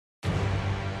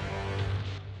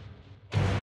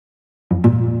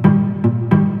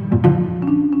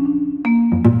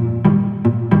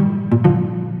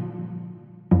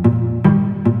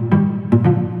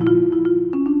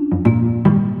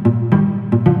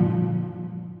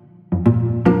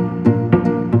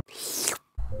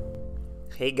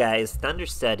Hey guys,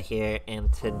 Thunderstud here,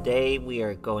 and today we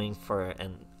are going for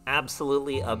an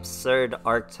absolutely absurd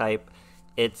archetype.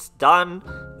 It's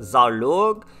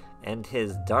Zaloog and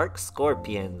his Dark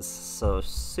Scorpions, so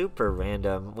super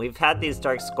random. We've had these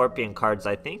Dark Scorpion cards,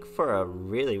 I think, for a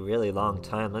really long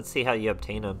time. Let's see how you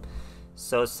obtain them.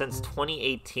 So since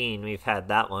 2018, we've had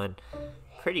that one.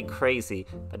 Pretty crazy.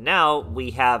 But now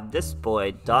we have this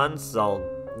boy,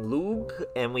 Zaloog,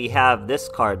 and we have this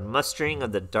card, Mustering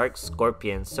of the Dark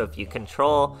Scorpion. So if you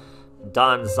control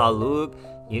Zaloog,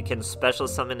 you can special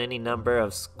summon any number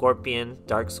of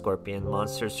Dark Scorpion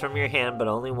monsters from your hand, but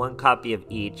only one copy of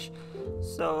each.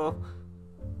 So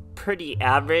pretty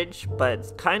average,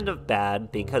 but kind of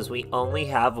bad because we only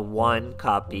have one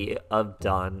copy of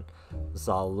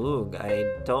Zaloog.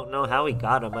 I don't know how we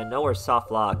got him. I know we're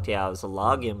soft locked. Yeah, it was a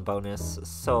login bonus.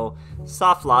 So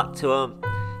soft locked to him.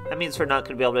 That means we're not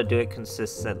going to be able to do it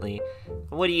consistently.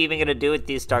 And what are you even going to do with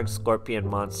these Dark Scorpion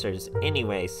monsters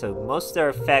anyway? So most of their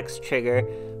effects trigger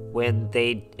when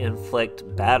they inflict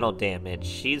battle damage.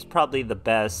 She's probably the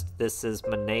best. This is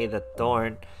Monet the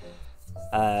Thorn.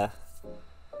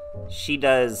 She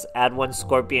does add one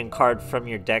Scorpion card from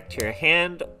your deck to your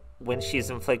hand when she's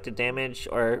inflicted damage,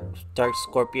 or Dark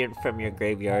Scorpion from your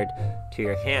graveyard to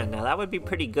your hand. Now that would be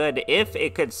pretty good if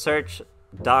it could search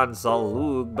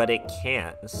Zaloog, but it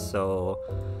can't, so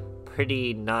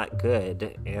pretty not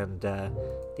good. And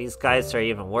these guys are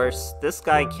even worse. This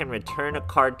guy can return a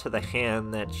card to the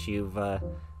hand that you've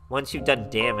once you've done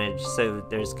damage, so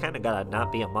there's kind of gotta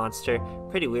not be a monster.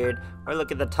 Pretty weird. Or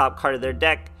look at the top card of their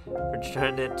deck,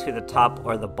 return it to the top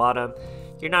or the bottom.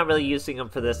 You're not really using them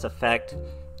for this effect.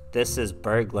 This is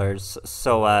burglars,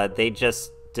 so they just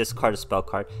discard a spell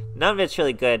card. None of it's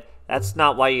really good. That's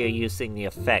not why you're using the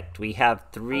effect. We have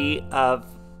 3 of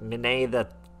Monet the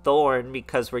Thorn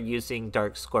because we're using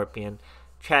Dark Scorpion.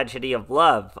 Tragedy of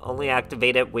Love. Only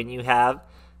activate it when you have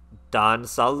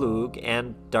Zaloog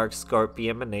and Dark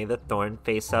Scorpion Monet the Thorn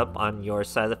face up on your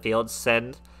side of the field.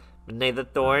 Send Monet the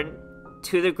Thorn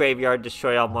to the graveyard.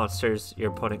 Destroy all monsters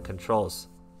your opponent controls.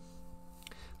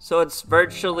 So it's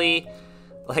virtually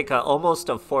like almost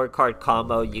a 4-card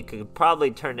combo. You could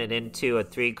probably turn it into a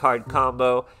 3-card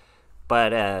combo,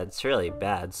 but it's really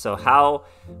bad. So how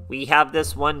we have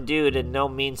this one dude and no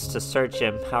means to search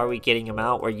him. How are we getting him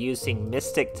out? We're using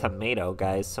Mystic Tomato,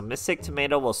 guys. So Mystic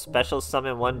Tomato will special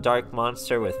summon one dark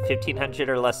monster with 1500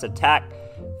 or less attack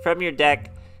from your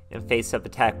deck and face up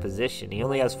attack position. He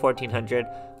only has 1400.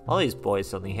 All these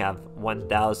boys only have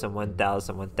 1000,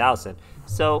 1000, 1000.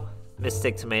 So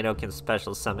Mystic Tomato can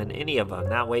special summon any of them.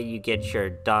 That way you get your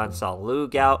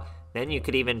Zaloog out. Then you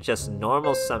could even just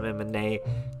normal summon Monet,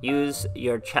 use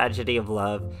your Tragedy of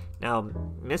Love. Now,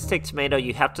 Mystic Tomato,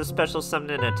 you have to special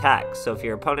summon an attack. So if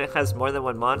your opponent has more than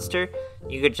one monster,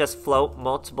 you could just float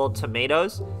multiple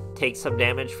tomatoes, take some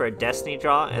damage for a Destiny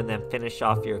draw, and then finish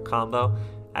off your combo.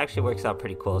 Actually works out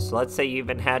pretty cool. So let's say you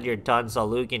even had your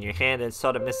Zaloog in your hand and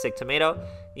saw the Mystic Tomato.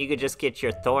 You could just get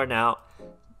your Thorn out,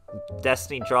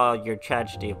 Destiny draw your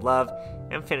Tragedy of Love,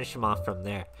 and finish them off from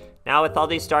there. Now with all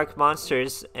these dark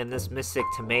monsters and this Mystic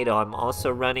Tomato, I'm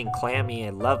also running Clammy. I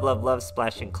love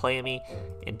splashing Clammy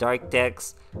in dark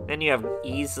decks. Then you have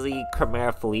easily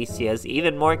Chimera Felicia's,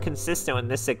 even more consistent with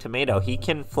Mystic Tomato. He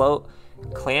can float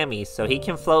Clammy, so he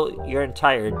can float your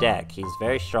entire deck. He's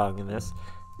very strong in this.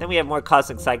 Then we have more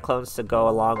Cosmic Cyclones to go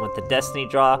along with the Destiny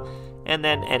draw, and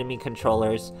then enemy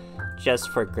controllers just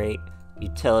for great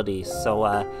utility. So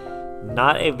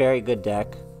not a very good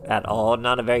deck at all,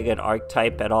 not a very good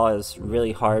archetype at all. It's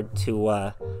really hard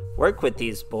to work with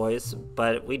these boys,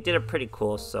 but we did it pretty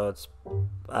cool, so it's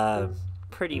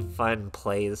pretty fun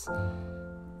plays.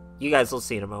 You guys will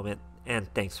see in a moment, and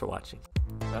thanks for watching.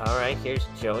 Alright, here's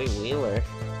Joey Wheeler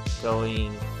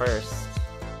going first.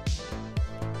 Let's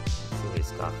see what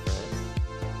he's got for us.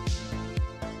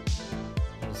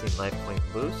 Using Life Point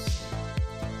Boost.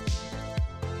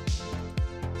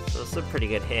 So it's a pretty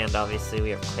good hand. Obviously we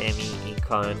have Clammy,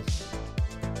 Econ,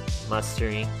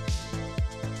 Mustering.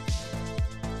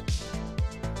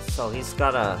 So he's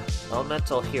got a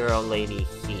Elemental Hero Lady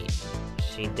Heat.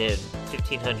 She did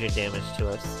 1500 damage to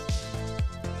us.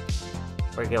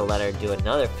 We're gonna let her do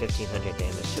another 1500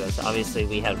 damage to us. Obviously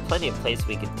we had plenty of plays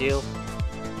we could do,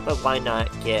 but why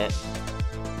not get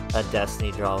a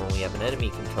Destiny draw when we have an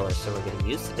enemy controller? So we're gonna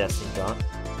use the Destiny draw.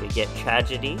 We get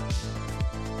Tragedy.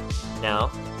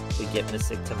 Now we get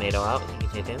Mystic Tomato out, you can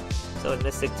hit him. So with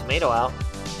Mystic Tomato out,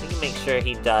 we can make sure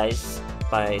he dies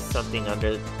by something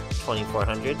under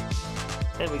 2400.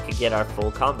 Then we could get our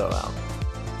full combo out.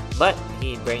 But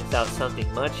he brings out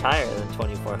something much higher than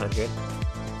 2400.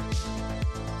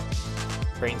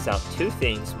 brings out two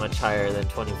things much higher than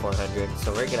 2400,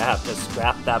 so we're gonna have to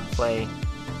scrap that play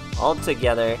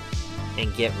altogether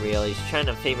and get real. He's trying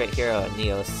to favorite hero a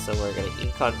Neos, so we're gonna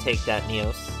econ take that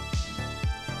Neos.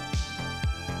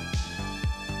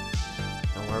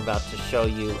 And we're about to show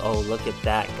you, oh look at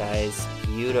that guys,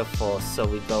 beautiful. So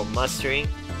we go mustering,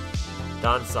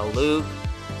 Don Zaloog,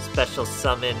 special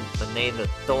summon Monet the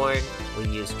Thorn, we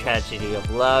use Tragedy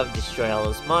of Love, destroy all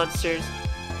those monsters,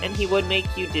 and he would make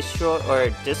you destroy or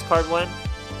discard one,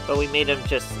 but we made him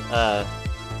just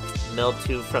mill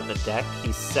 2 from the deck.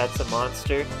 He sets a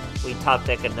monster, we top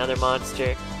deck another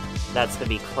monster, that's gonna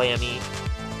be Clammy.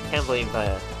 Can't believe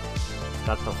I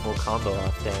got the full combo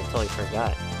off there, I totally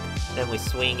forgot. Then we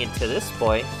swing into this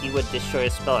boy, he would destroy a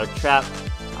spell or trap,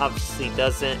 obviously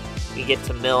doesn't. We get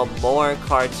to mill more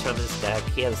cards from his deck.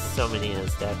 He has so many in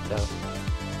his deck though.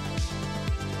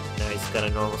 Now he's got a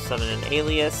normal summon an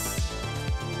Alias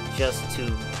just to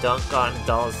dunk on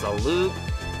Zaloog,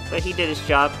 but he did his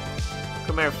job.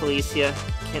 Chimera Felicia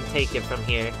can take it from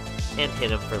here and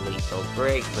hit him for lethal.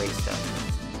 Great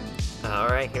stuff.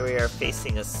 Alright, here we are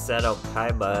facing a Seto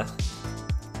Kaiba.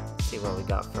 Let's see what we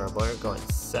got for our boy. We're going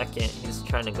second. He's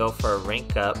trying to go for a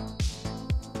rank up.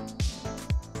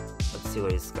 See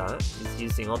what he's got. He's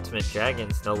using Ultimate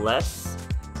Dragons, no less.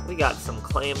 We got some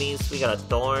Clammies, we got a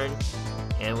Thorn,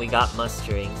 and we got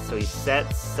Mustering. So he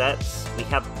sets. We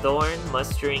have Thorn,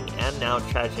 Mustering, and now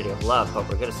Tragedy of Love. But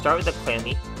we're going to start with the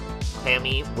Clammy.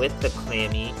 Clammy with the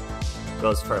Clammy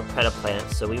goes for a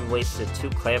Predaplant. So we wasted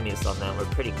 2 Clammies on that.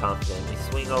 We're pretty confident. We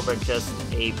swing over just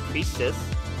a Priestess.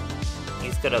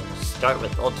 He's going to start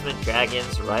with Ultimate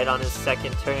Dragons right on his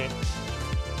second turn.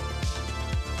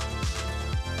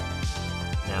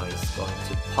 Now he's going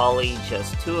to poly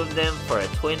just 2 of them for a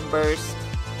Twin Burst.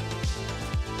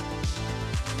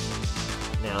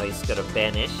 Now he's going to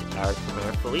banish our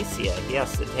Chimera Felicia. He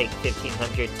has to take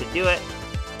 1500 to do it,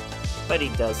 but he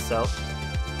does so.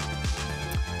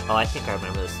 Oh, I think I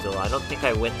remember this duel. I don't think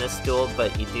I win this duel,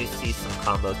 but you do see some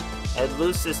combos. I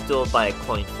lose this duel by a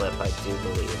coin flip, I do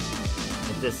believe.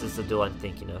 If this is the duel I'm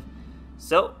thinking of.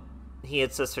 So, he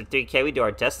hits us for 3k, we do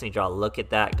our Destiny draw. Look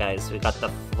at that, guys. We got the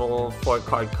full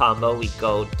 4-card combo. We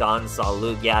go Don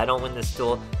Zaloog. Yeah, I don't win this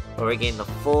duel, but we're getting the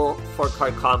full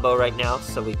 4-card combo right now.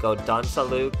 So we go Don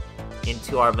Zaloog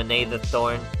into our Monet the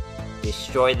Thorn,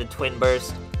 destroy the Twin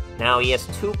Burst. Now he has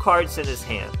 2 cards in his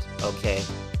hand, okay?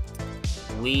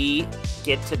 We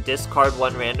get to discard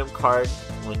 1 random card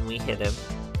when we hit him.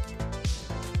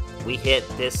 We hit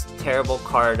this terrible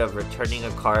card of returning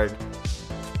a card.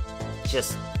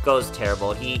 Just goes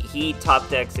terrible. He top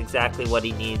decks exactly what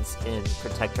he needs in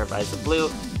Protector of Eyes of Blue,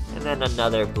 and then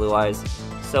another Blue Eyes,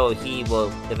 so he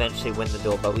will eventually win the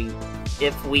duel. But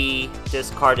if we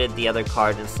discarded the other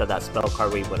card instead of that spell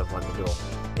card, we would have won the duel,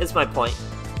 is my point.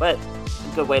 But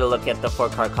a good way to look at the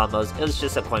 4-card combos, it was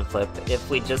just a coin flip. If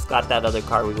we just got that other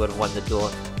card, we would have won the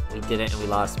duel. We didn't and we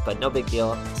lost, but no big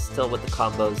deal. Still with the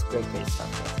combos, great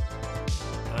stuff, guys.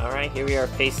 Alright, here we are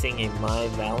facing a My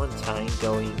Valentine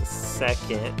going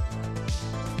second.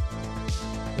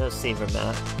 No Saver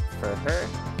Map for her.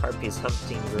 Harpy's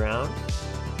Hunting Ground.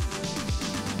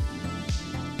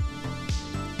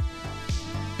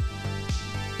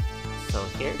 So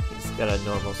here, he's got a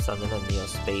normal summon on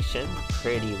Neospatian.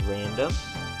 Pretty random,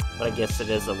 but I guess it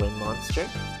is a win monster.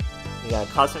 We got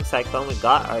a Cosmic Cyclone. We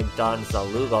got our Don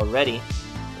Zaloog already.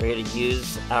 We're going to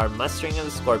use our Mustering of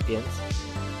the Scorpions.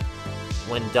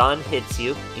 When Dawn hits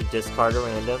you, you discard a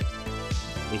random.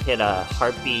 We hit a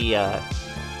Harpy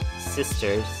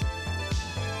Sisters.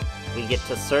 We get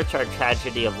to search our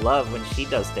Tragedy of Love when she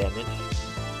does damage.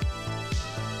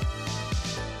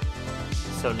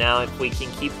 So now if we can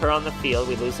keep her on the field,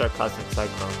 we lose our Cosmic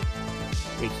Cyclone.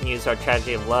 We can use our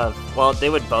Tragedy of Love. Well, they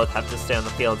would both have to stay on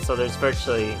the field, so there's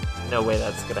virtually no way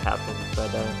that's going to happen.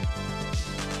 But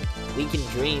we can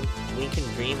dream. We can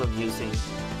dream of using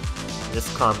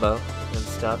this combo and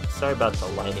stuff. Sorry about the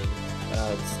lighting.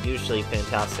 It's usually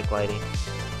fantastic lighting,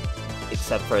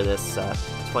 except for this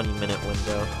 20-minute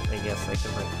window. I guess I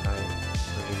can like hide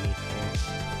underneath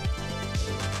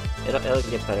here. It'll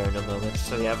get better in a moment.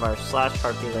 So we have our Slash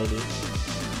Harpy Lady.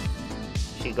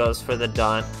 She goes for the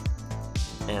Dawn,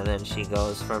 and then she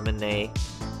goes for Monet.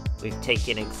 We've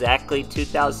taken exactly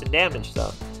 2,000 damage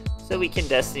though, so we can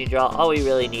Destiny draw. All we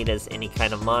really need is any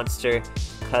kind of monster,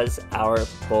 because our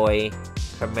boy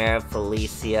Chimera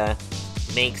Felicia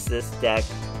makes this deck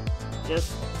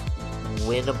just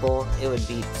winnable. It would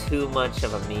be too much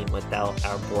of a meme without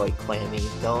our boy Clammy.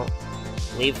 Don't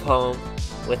leave home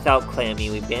without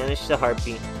Clammy. We banish the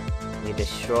Harpy, we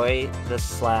destroy the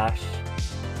Slash,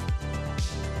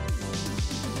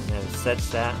 and sets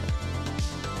that.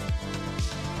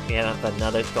 We have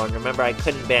another Thorn. Remember, I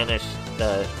couldn't banish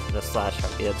the Slash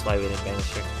Harpy, that's why we didn't banish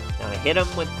her. Now I hit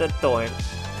him with the Thorn.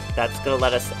 That's gonna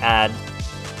let us add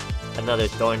another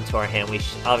Thorn to our hand. We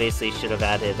obviously should have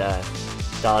added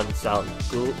Don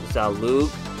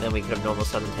Zaloog, then we could have normal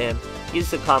summoned him.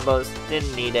 Used the combos,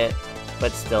 didn't need it,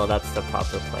 but still, that's the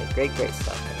proper play. Great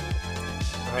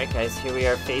stuff. Alright guys, here we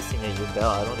are facing a Yubel.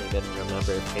 I don't even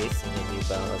remember facing a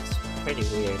Yubel. It's pretty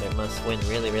weird. It must win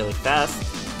really fast.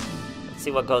 Let's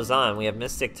see what goes on. We have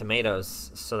Mystic Tomatoes,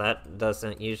 so that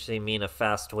doesn't usually mean a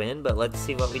fast win, but let's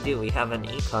see what we do. We have an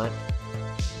Econ.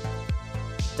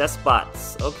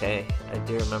 Despots. Okay, I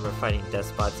do remember fighting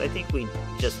Despots. I think we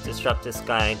just disrupt this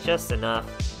guy just enough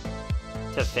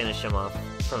to finish him off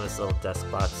from his little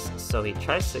Despots. So he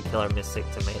tries to kill our Mystic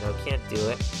Tomato. Can't do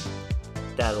it.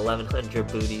 That 1100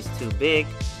 booty's too big.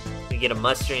 We get a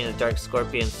Mustering and a Dark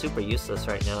Scorpion, super useless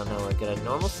right now. Now we're gonna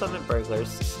normal summon Burglars,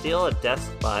 steal a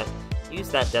Despot, use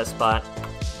that Despot,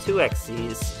 2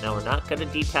 XCs. Now we're not gonna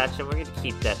detach him, we're gonna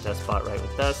keep that Despot right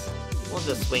with us. We'll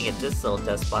just swing at this little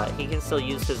Despot. He can still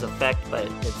use his effect, but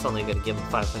it's only gonna give him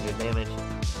 500 damage.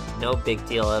 No big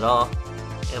deal at all.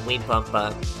 And we bump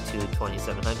up to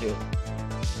 2700.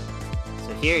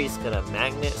 So here he's gonna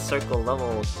Magnet Circle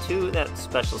level 2, that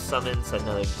special summons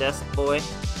another Desk Boy.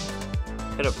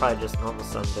 Could have probably just normal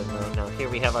summoned him though. Now here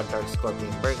we have our Dark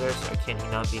Scorpion Burglars, or can he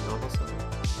not be normal summoned?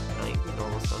 No, he can be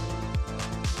normal summoned.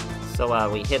 So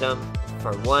we hit him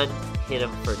for 1, hit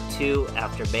him for 2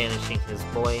 after banishing his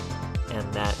boy,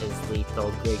 and that is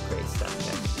lethal. Great stuff,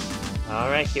 guys.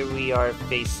 Alright, here we are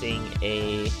facing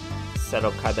a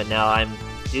Seto Kaiba. Now I'm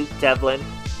Duke Devlin,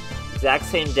 exact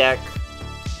same deck.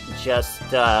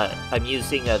 Just, I'm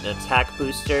using an attack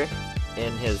booster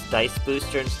in his dice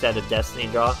booster instead of Destiny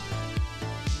Draw.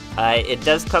 It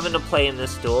does come into play in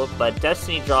this duel, but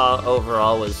Destiny Draw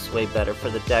overall was way better for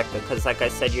the deck because, like I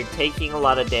said, you're taking a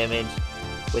lot of damage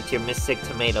with your Mystic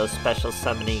Tomato special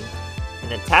summoning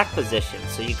an attack position.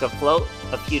 So you can float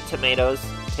a few tomatoes,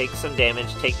 take some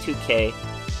damage, take 2k,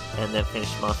 and then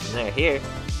finish them off from there. Here,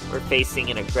 we're facing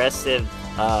an aggressive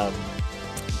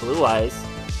Blue Eyes.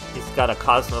 He's got a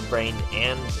Cosmo Brain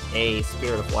and a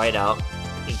Spirit of Whiteout.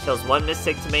 He kills 1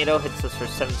 Mystic Tomato, hits us for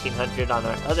 1700 on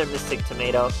our other Mystic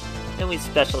Tomato, and we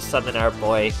special summon our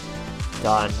boy,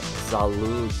 Don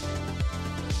Zaloog.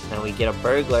 Now we get a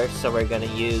Burglar, so we're going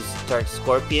to use Dark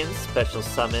Scorpion, special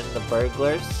summon the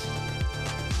Burglars.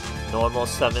 Normal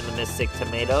summon the Mystic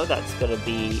Tomato, that's going to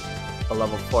be a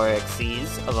level 4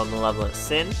 XCs of a Malevolent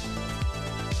Sin.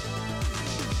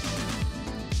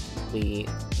 We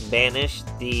banish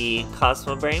the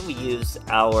Cosmo Brain. We use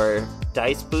our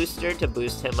Dice Booster to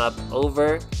boost him up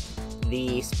over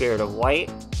the Spirit of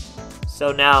White.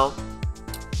 So now,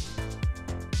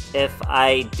 if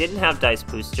I didn't have Dice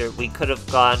Booster, we could have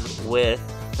gone with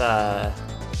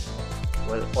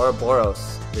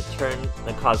Ouroboros. Return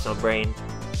the Cosmo Brain,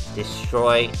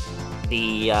 destroy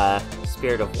the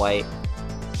Spirit of White.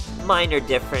 Minor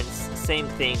difference, same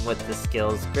thing with the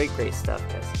skills. Great stuff,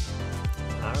 guys.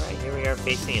 Alright, here we are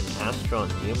facing an Astro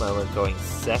and Yuma. We're going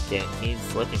second.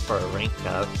 He's looking for a rank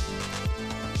up.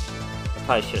 I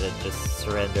probably should have just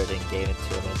surrendered and gave it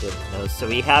to him. I didn't know. So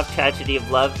we have Tragedy of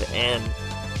Love and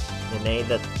Nene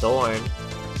the Thorn.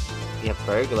 We have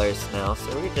Burglars now. So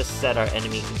we're going to just set our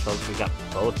enemy controls. We got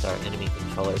both our enemy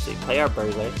controllers. So we play our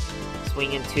Burglar.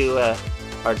 Swing into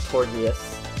our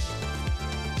Tordius.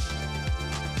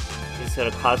 He's got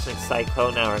a Cosmic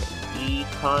Cyclone, our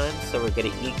Econ, so we're gonna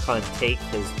Econ take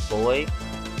his boy.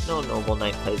 No Noble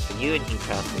Knight plays for you, and he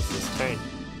passes his turn.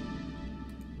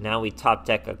 Now we top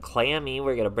deck a Clammy.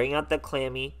 We're gonna bring out the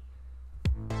Clammy.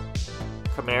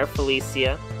 Chimera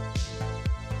Felicia.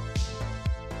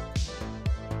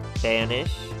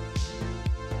 Banish.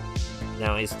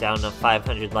 Now he's down to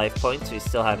 500 life points. We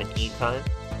still have an Econ.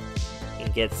 He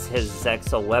gets his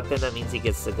Zexal weapon. That means he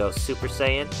gets to go Super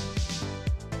Saiyan.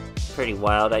 Pretty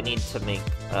wild. I need to make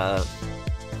a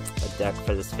deck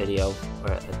for this video,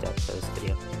 or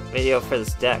video for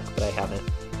this deck, but I haven't.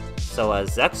 So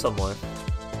Zexalmorph.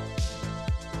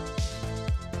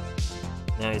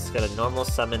 Now he's gonna normal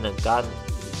summon a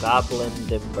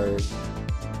Goblindenberg.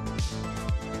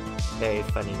 Very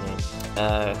funny name.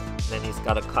 Then he's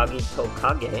got a Kagito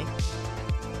Kage,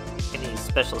 and he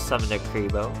special summoned a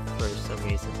Kribo for some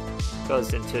reason.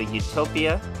 Goes into a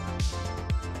Utopia.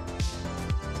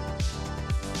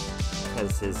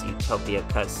 Has his Utopia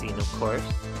cutscene, of course.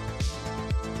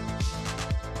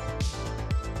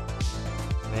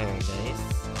 Very nice.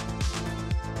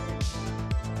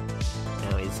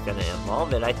 Now he's gonna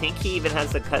evolve it. I think he even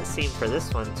has a cutscene for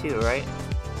this one too, right?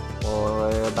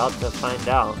 Well, we're about to find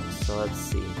out, so let's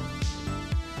see.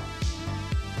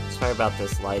 Sorry about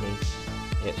this lighting.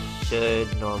 It should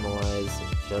normalize in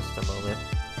just a moment.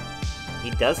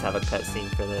 He does have a cutscene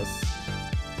for this.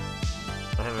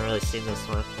 I haven't really seen this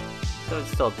one. So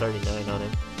it's still 39 on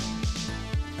him.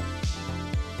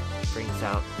 Brings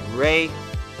out Ray.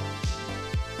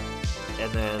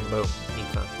 And then boom,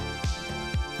 Econ.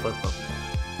 Flip him.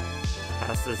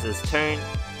 Passes his turn.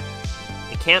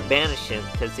 You can't banish him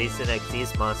because he's an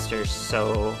Xyz monster,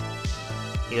 so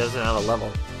he doesn't have a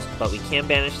level. But we can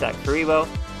banish that Karibo,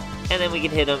 and then we can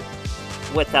hit him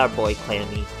with our boy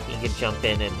Clammy. He can jump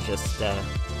in and just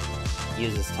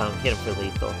use his tongue, hit him for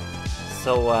lethal.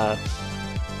 So I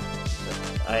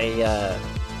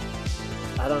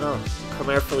don't know.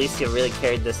 Chimera Felicia really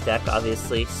carried this deck,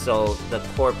 obviously, so the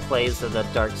core plays of the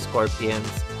Dark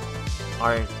Scorpions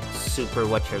aren't super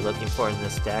what you're looking for in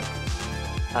this deck.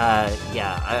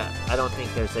 Yeah, I don't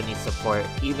think there's any support.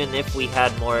 Even if we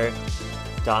had more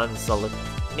Zaloog,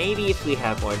 maybe if we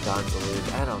had more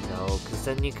Zaloog, I don't know, because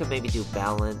then you could maybe do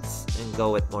balance and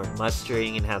go with more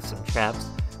mustering and have some traps.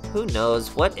 Who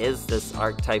knows? What is this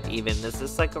archetype even? Is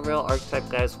this like a real archetype,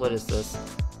 guys? What is this?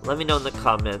 Let me know in the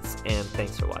comments, and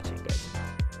thanks for watching, guys.